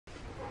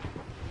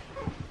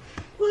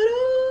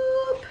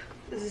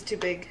This is too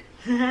big.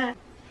 Welcome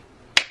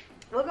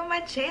to my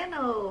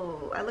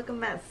channel. I look a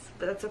mess,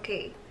 but that's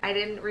okay. I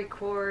didn't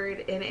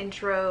record an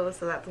intro,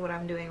 so that's what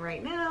I'm doing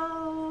right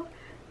now.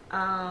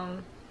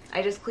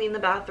 I just cleaned the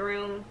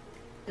bathroom.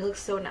 It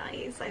looks so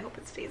nice. I hope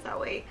it stays that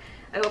way.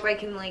 I hope I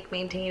can like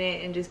maintain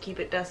it and just keep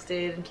it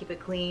dusted and keep it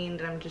cleaned.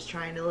 And I'm just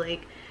trying to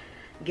like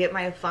get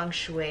my feng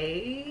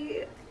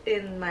shui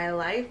in my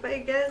life, I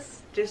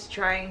guess. Just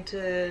trying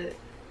to,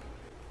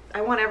 I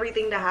want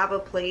everything to have a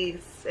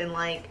place, and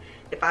like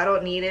if I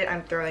don't need it,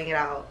 I'm throwing it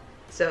out.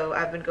 So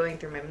I've been going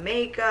through my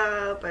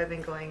makeup, I've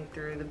been going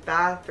through the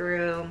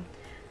bathroom.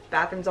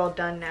 Bathroom's all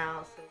done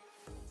now. So.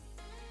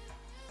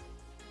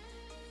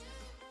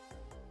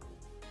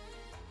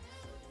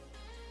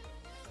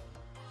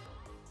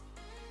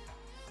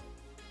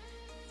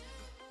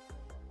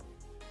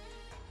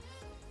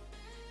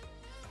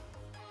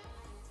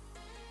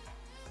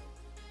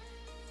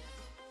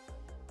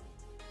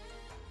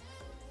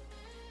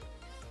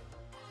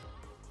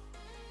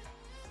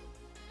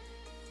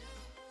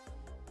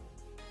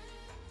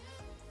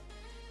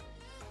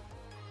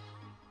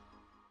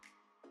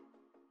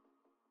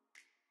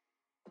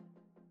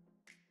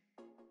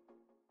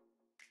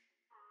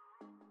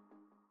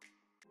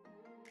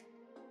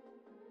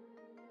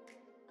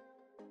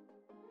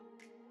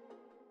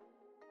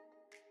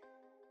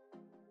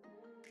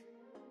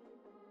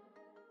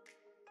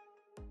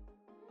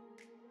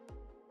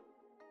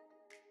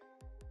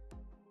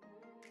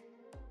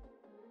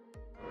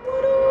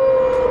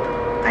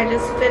 I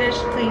just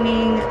finished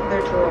cleaning the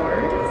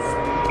drawers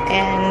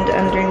and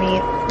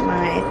underneath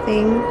my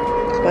thing,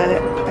 but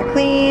I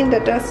cleaned, I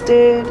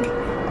dusted,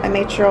 I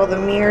made sure all the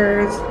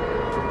mirrors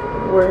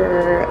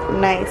were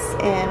nice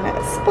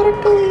and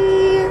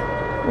sparkly,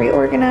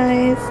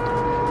 reorganized.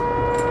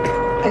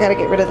 I gotta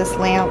get rid of this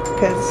lamp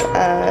because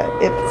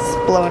it's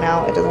blown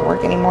out, it doesn't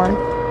work anymore.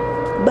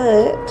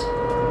 But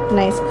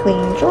nice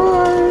clean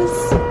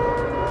drawers.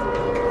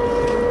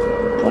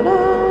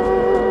 Voila!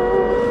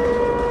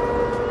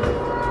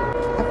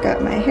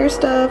 Got my hair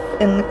stuff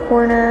in the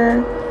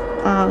corner.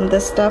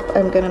 This stuff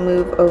I'm gonna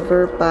move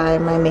over by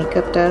my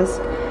makeup desk.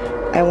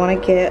 I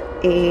want to get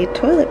a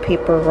toilet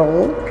paper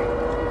roll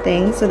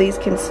thing so these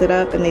can sit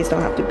up and these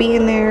don't have to be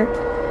in there.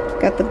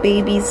 Got the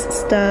baby's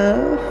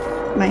stuff,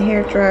 my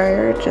hair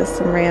dryer, just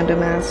some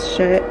random ass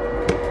shit.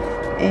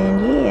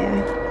 And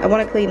yeah, I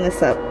want to clean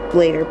this up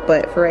later,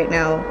 but for right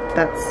now,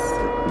 that's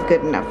good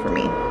enough for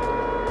me.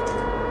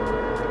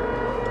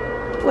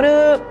 What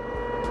up?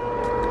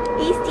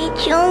 Easty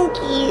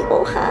Chunky,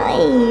 oh hi.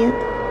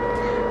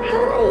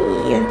 Hi.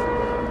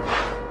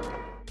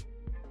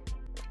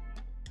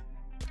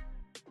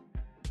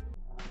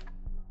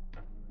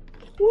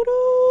 What up?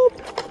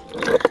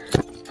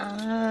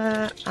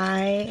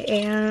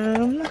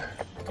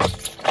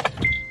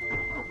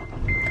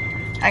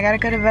 I gotta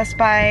go to Best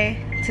Buy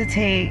to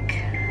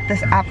take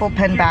this Apple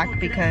pen back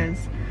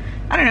because,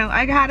 I don't know,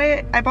 I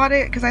bought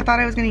it because I thought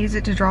I was gonna use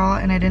it to draw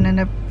and I didn't end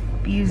up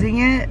using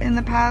it in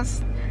the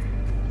past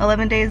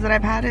 11 days that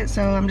I've had it,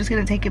 so I'm just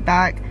gonna take it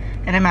back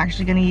and I'm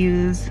actually gonna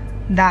use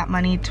that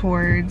money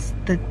towards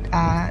the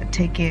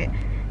ticket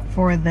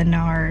for the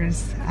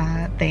NARS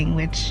thing,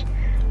 which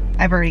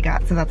I've already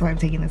got, so that's why I'm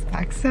taking this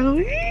back. So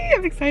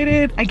I'm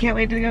excited. I can't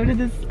wait to go to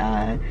this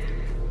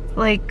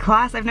like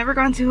class. I've never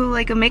gone to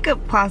like a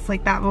makeup class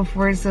like that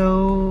before,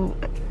 so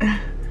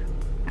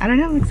I don't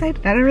know, I'm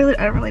excited. I don't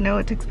really know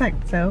what to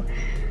expect, so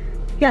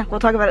yeah, we'll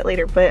talk about it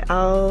later, but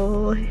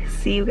I'll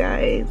see you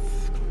guys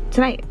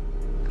tonight.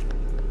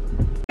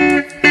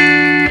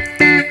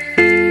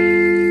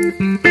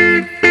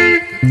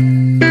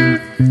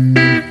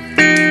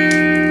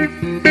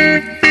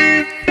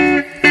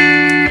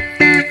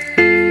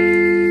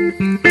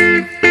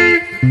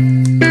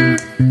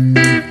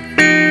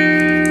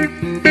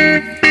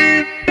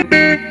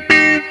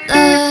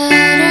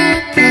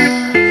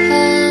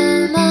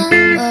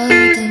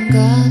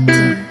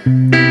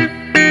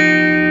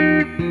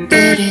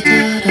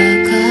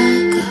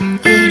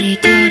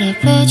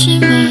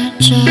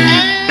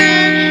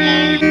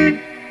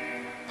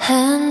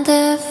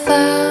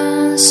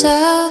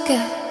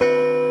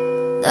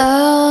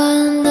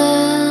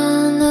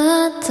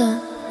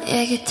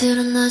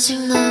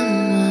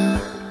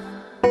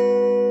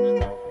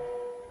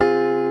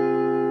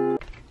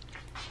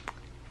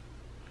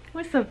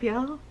 What's up,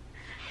 y'all?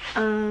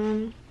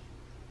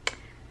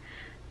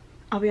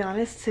 I'll be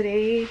honest,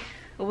 today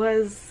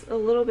was a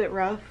little bit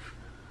rough,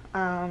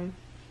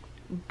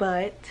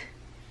 but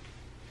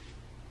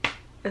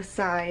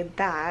aside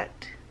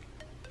that,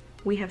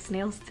 we have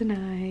snails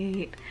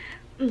tonight.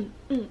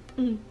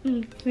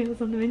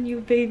 Snails on the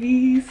menu,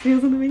 baby.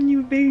 Snails on the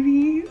menu,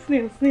 baby.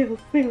 Snails, snails,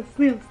 snails,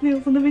 snails,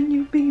 snails on the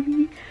menu,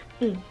 baby.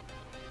 Okay.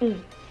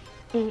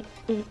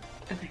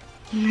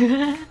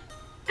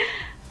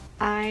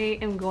 I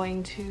am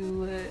going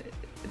to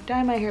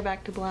dye my hair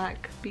back to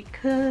black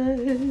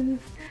because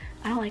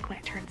I don't like when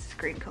it turns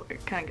green color.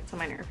 It kind of gets on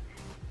my nerve.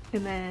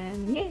 And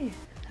then, yeah,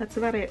 that's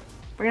about it.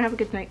 We're gonna have a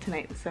good night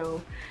tonight,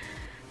 so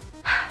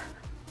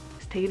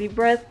just take a deep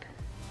breath.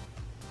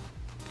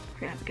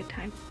 We're gonna have a good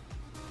time.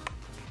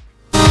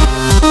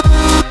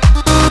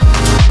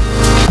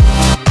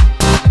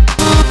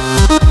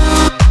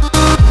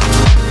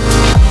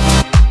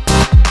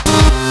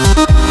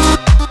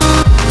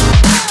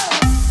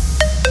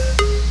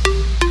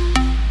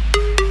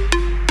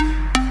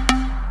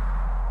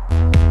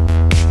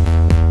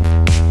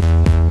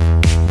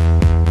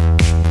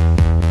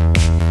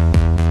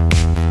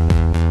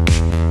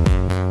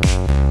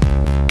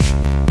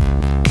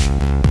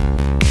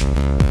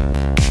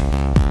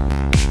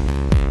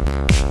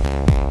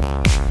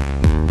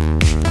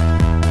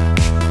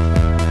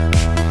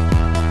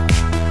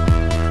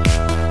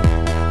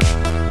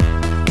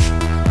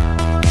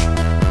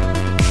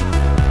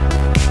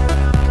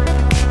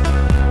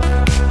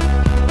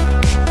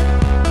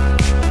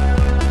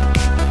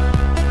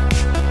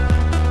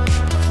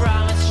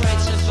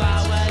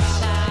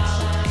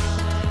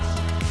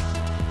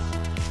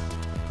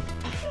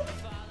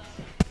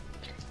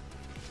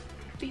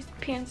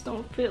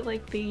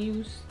 like they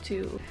used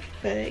to.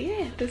 But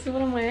yeah, this is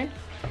what I'm wearing.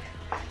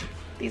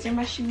 These are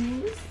my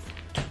shoes.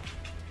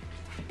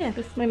 Yeah,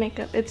 this is my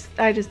makeup.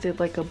 I just did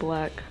like a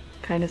black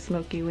kind of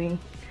smoky wing.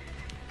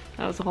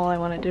 That was all I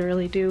wanted to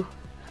really do.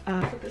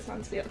 Put this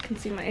on so y'all can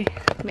see my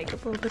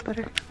makeup a little bit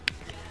better.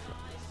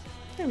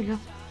 There we go.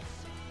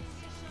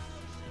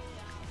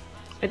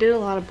 I did a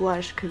lot of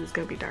blush because it's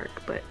gonna be dark,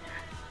 but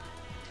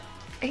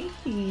hey,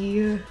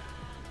 I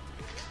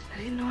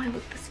didn't know I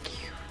looked this cute.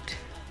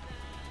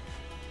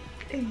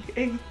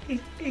 Hey,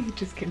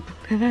 just kidding.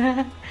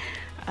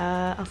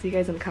 I'll see you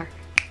guys in the car.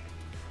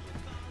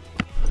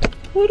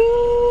 What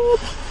up?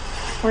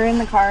 We're in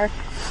the car.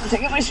 I'm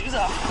taking my shoes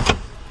off.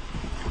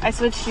 I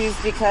switched shoes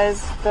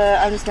because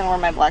I'm just gonna wear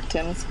my black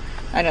Tims.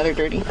 I know they're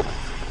dirty,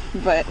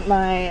 but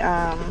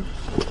my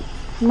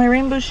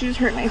rainbow shoes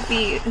hurt my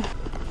feet.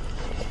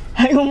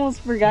 I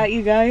almost forgot,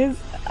 you guys.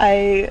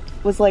 I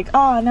was like,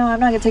 oh no, I'm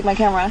not gonna take my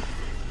camera.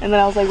 And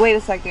then I was like, wait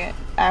a second.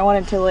 I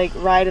wanted to like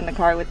ride in the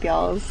car with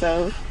y'all,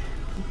 so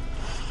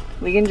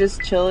we can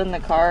just chill in the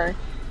car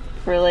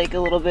for like a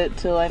little bit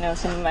till I know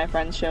some of my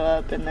friends show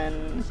up, and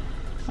then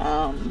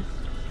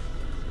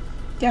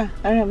yeah,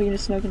 I don't know, we can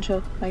just smoke and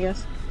chill, I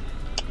guess.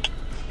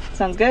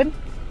 Sounds good?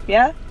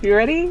 Yeah? You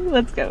ready?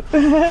 Let's go.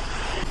 Why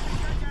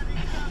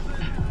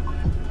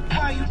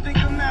you think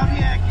I'm out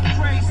here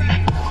acting crazy?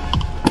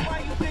 Why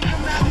you think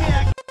I'm out here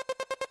acting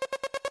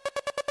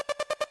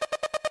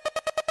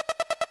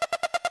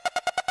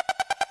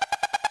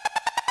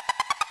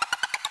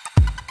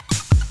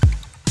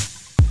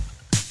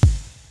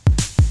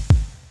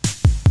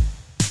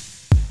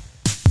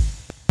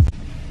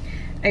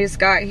I just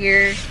got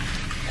here.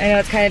 I know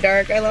it's kind of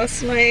dark. I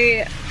lost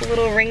my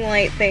little ring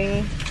light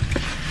thing.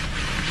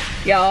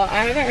 Y'all,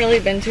 I haven't really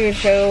been to a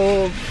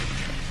show.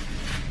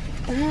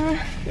 No,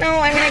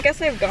 I mean, I guess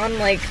I've gone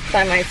like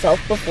by myself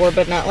before,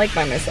 but not like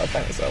by myself.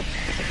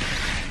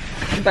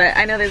 But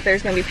I know that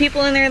there's gonna be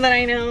people in there that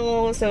I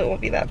know, so it won't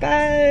be that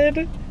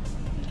bad.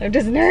 I'm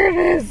just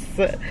nervous.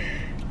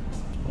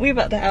 We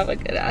about to have a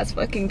good ass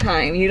fucking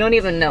time. You don't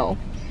even know.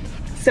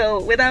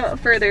 So without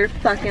further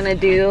fucking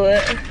ado,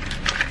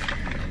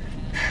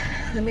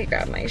 let me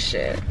grab my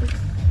shit.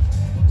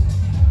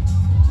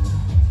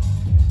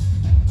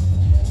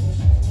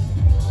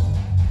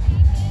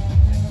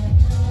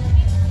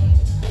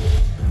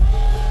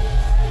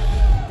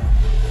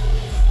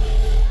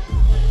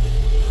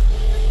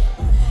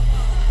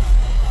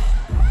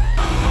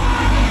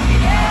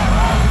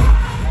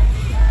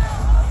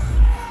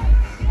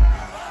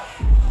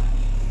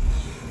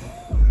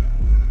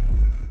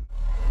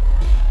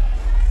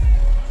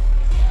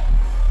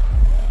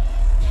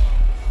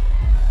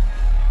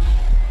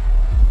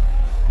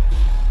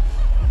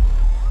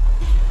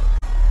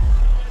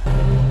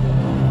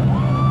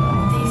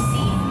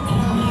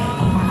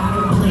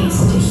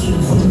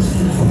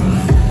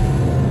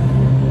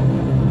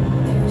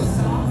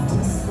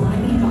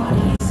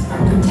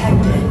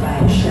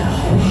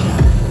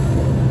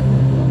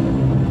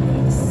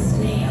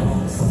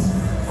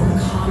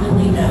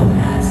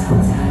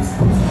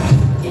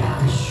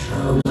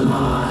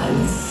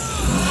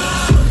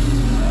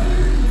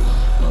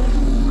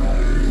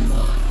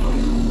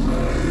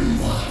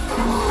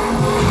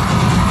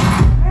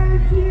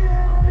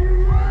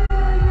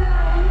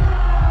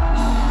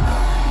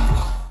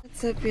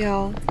 What's up,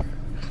 y'all?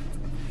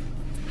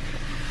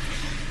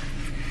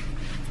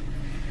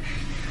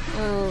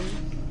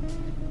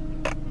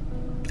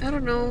 I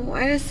don't know.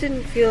 I just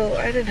didn't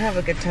have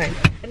a good time.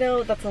 I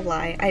know that's a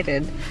lie. I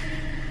did.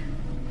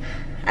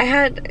 I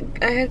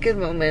had good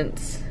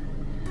moments.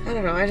 I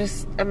don't know.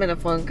 I'm in a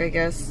funk, I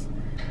guess.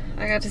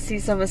 I got to see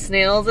some of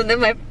SNAILS and then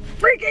my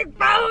freaking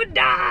phone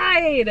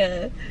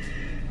died!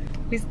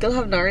 We still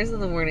have NARS in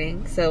the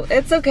morning, so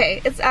it's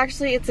okay. It's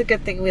a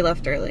good thing we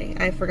left early.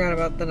 I forgot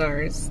about the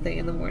NARS thing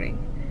in the morning.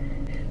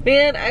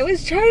 Man, I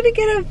was trying to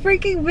get a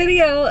freaking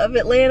video of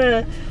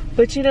Atlanta,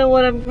 but you know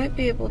what? I might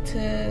be able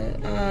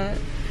to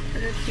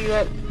hook you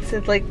up to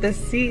like the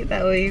seat,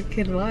 that way you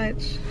can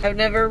watch. I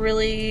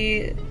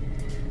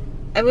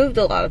moved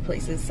a lot of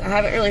places. I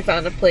haven't really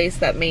found a place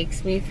that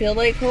makes me feel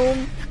like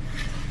home.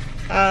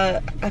 I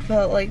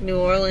felt like New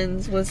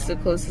Orleans was the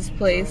closest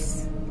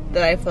place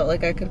that I felt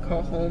like I could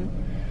call home.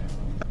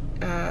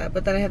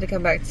 But then I had to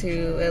come back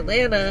to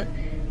Atlanta.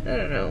 I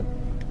don't know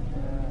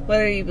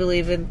whether you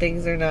believe in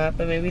things or not,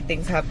 but maybe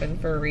things happen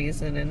for a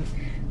reason and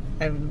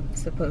I'm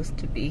supposed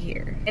to be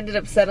here. I ended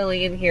up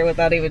settling in here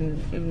without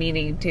even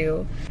meaning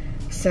to.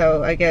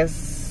 So I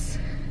guess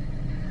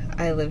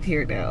I live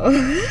here now.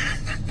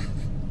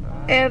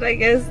 And I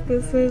guess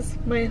this is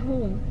my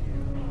home.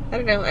 I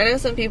don't know. I know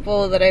some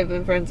people that I've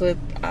been friends with,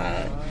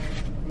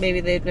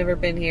 maybe they've never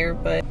been here,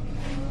 but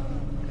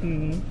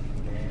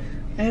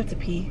I have to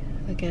pee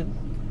again.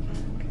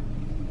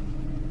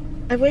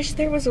 I wish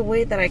there was a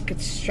way that I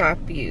could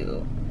strap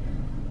you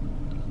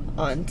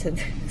onto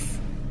this.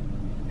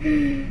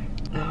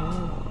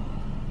 Oh,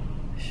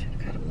 should've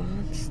got a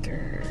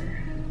monster.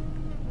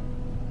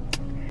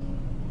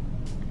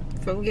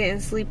 If I'm getting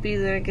sleepy,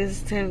 then I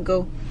guess it's time to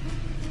go.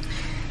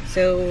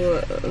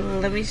 So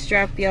let me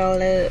strap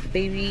y'all up,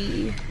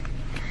 baby.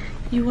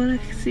 You wanna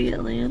see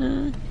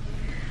Atlanta?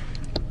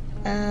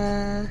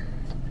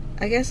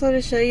 I guess I'll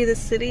just show you the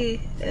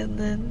city and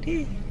then,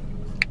 yeah.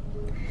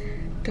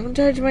 Don't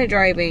judge my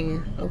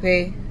driving,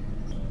 okay?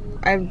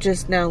 I'm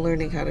just now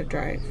learning how to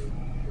drive.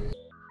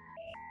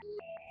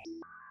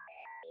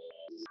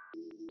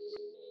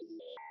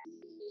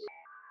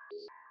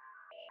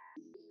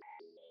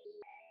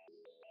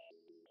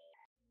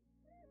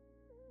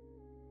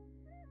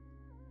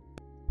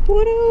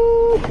 What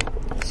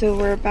up? So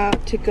we're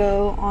about to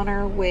go on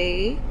our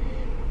way.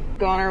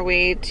 Go on our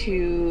way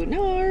to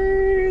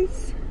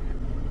NARS.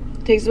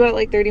 Takes about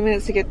like 30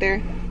 minutes to get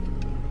there.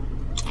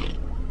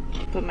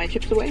 Put my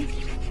chips away.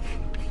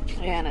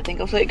 And I think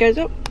I'll set you guys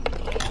up.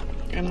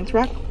 And let's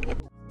rock.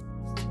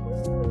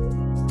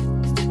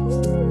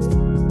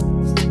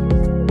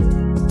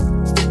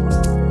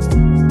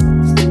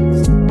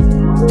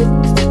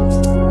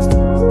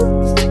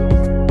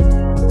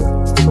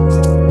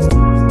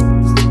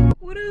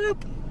 What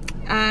up?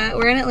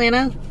 We're in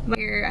Atlanta.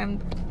 Here I'm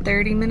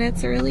 30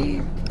 minutes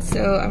early.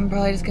 So I'm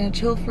probably just gonna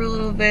chill for a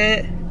little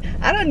bit.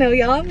 I don't know,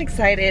 y'all, I'm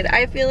excited.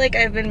 I feel like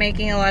I've been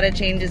making a lot of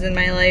changes in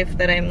my life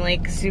that I'm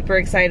like super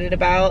excited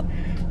about.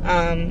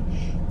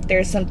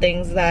 There's some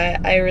things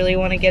that I really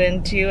want to get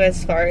into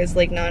as far as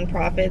like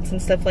nonprofits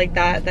and stuff like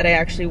that I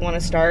actually want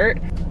to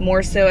start.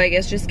 More so, I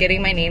guess, just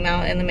getting my name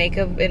out in the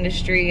makeup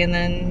industry, and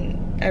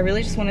then I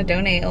really just want to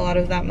donate a lot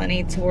of that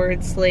money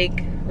towards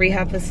like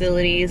rehab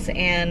facilities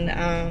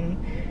and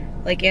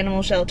like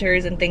animal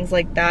shelters and things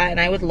like that. And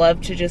I would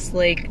love to just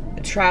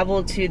like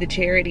travel to the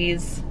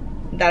charities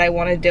that I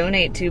want to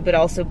donate to, but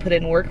also put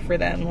in work for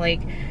them. Like,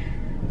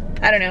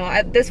 I don't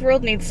know, this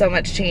world needs so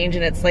much change,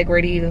 and it's like,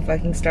 where do you even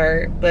fucking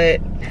start?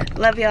 But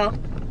love y'all.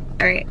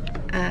 All right,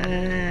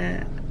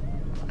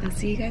 I'll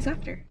see you guys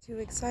after. Too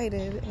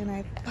excited, and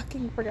I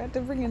fucking forgot to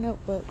bring a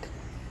notebook.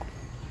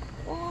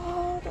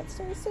 Oh, that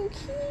store is so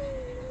cute.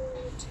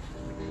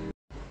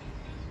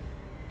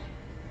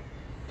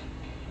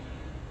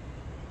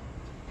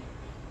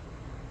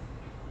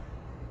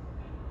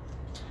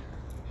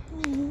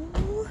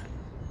 Ooh.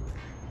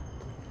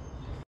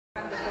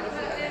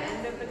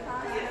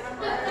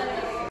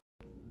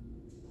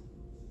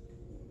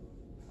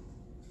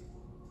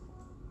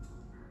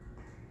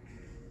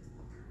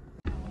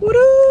 What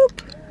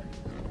up?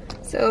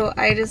 So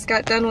I just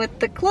got done with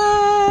the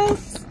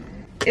class.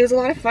 It was a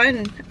lot of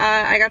fun.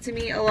 I got to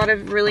meet a lot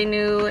of really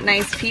new,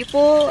 nice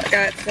people. I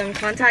got some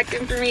contact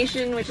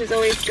information, which is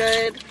always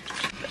good.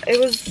 It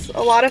was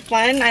a lot of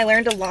fun. I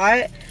learned a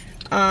lot.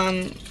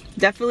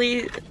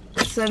 Definitely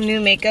some new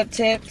makeup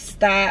tips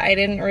that I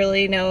didn't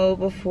really know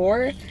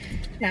before.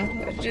 No,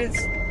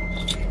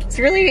 it's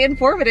really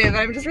informative.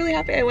 I'm just really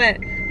happy I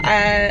went.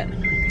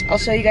 I'll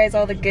show you guys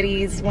all the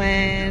goodies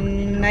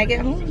when I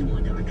get home.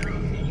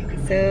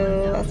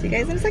 So I'll see you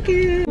guys in a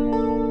second.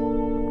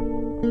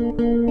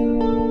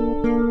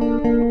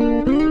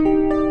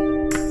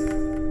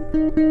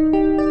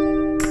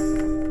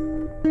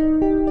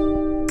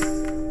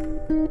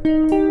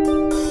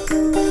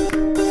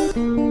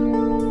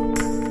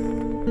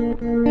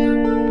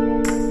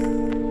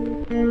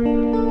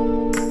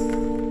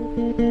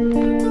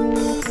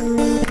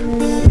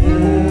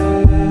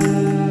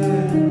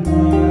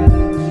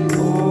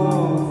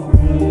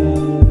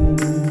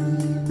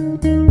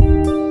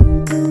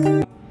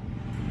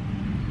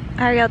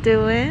 How are y'all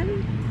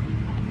doing?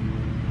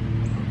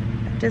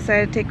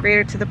 Decided to take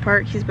Raider to the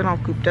park. He's been all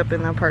cooped up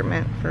in the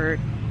apartment for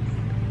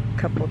a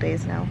couple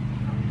days now.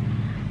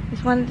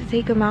 Just wanted to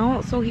take him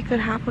out so he could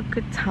have a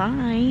good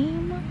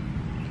time.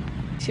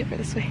 Shoot for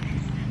this way.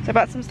 So I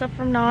bought some stuff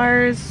from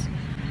NARS.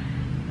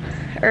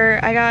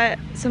 I got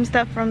some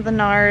stuff from the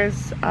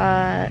NARS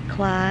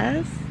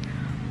class.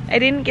 I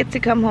didn't get to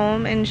come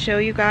home and show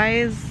you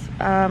guys.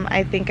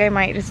 I think I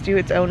might just do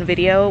its own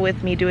video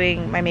with me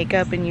doing my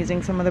makeup and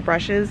using some of the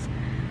brushes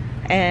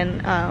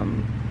and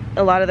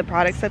a lot of the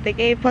products that they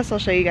gave. Plus I'll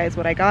show you guys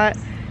what I got.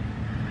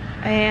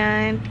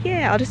 And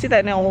yeah, I'll just do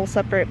that in a whole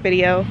separate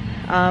video.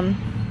 That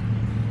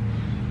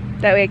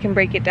way I can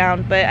break it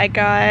down. But I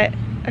got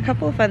a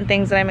couple of fun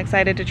things that I'm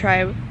excited to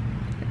try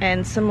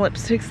and some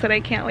lipsticks that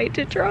I can't wait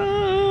to try.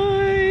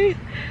 I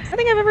don't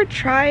think I've ever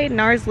tried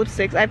NARS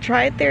lipsticks. I've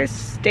tried their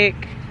stick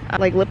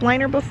like lip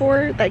liner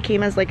before that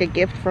came as like a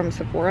gift from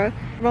Sephora.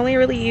 I've only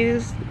really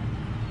used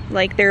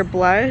like their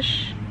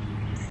blush.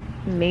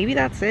 Maybe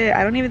that's it.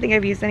 I don't even think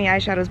I've used any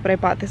eyeshadows, but I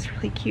bought this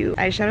really cute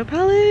eyeshadow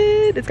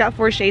palette. It's got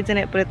 4 shades in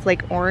it, but it's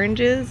like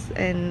oranges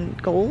and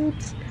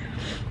golds.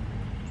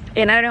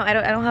 And I don't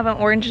have an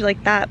orange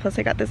like that. Plus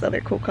I got this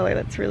other cool color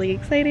that's really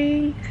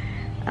exciting.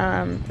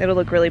 It'll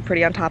look really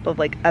pretty on top of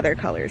like other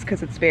colors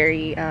because it's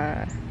very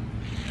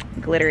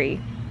glittery.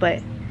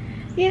 But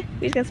yeah,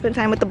 we're just gonna spend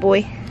time with the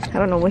boy. I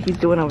don't know what he's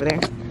doing over there.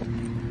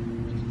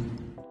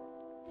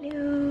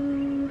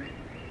 Hello.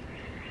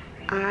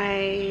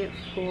 I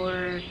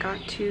forgot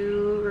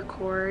to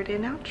record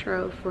an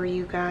outro for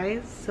you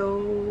guys,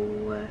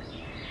 so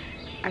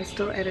I'm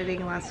still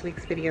editing last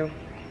week's video.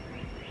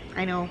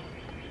 I know.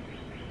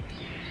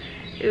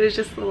 it was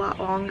just a lot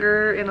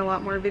longer and a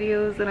lot more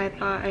videos than I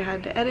thought I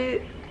had to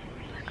edit.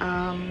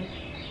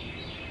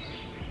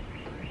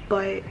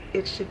 But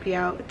it should be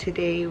out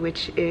today,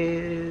 which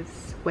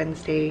is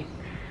Wednesday.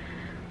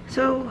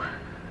 So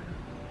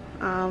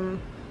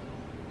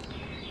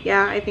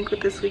yeah, I think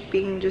with this week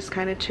being just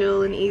kind of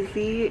chill and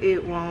easy,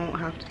 it won't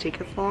have to take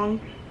as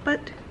long,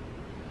 but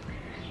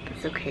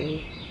that's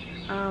okay.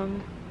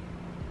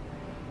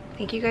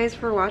 Thank you guys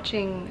for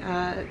watching.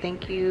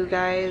 Thank you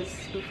guys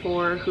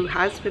for who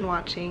has been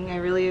watching. I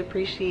really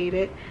appreciate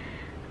it.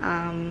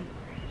 And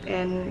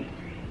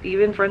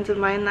even friends of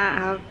mine that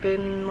have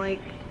been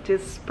like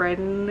just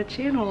spreading the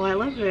channel. I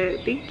love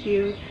it. Thank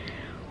you.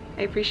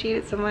 I appreciate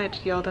it so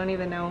much. Y'all don't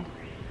even know.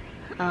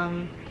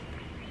 I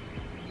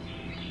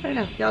don't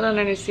know. Y'all don't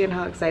understand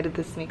how excited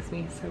this makes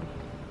me, so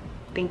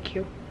thank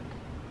you.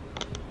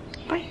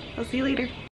 Bye. I'll see you later.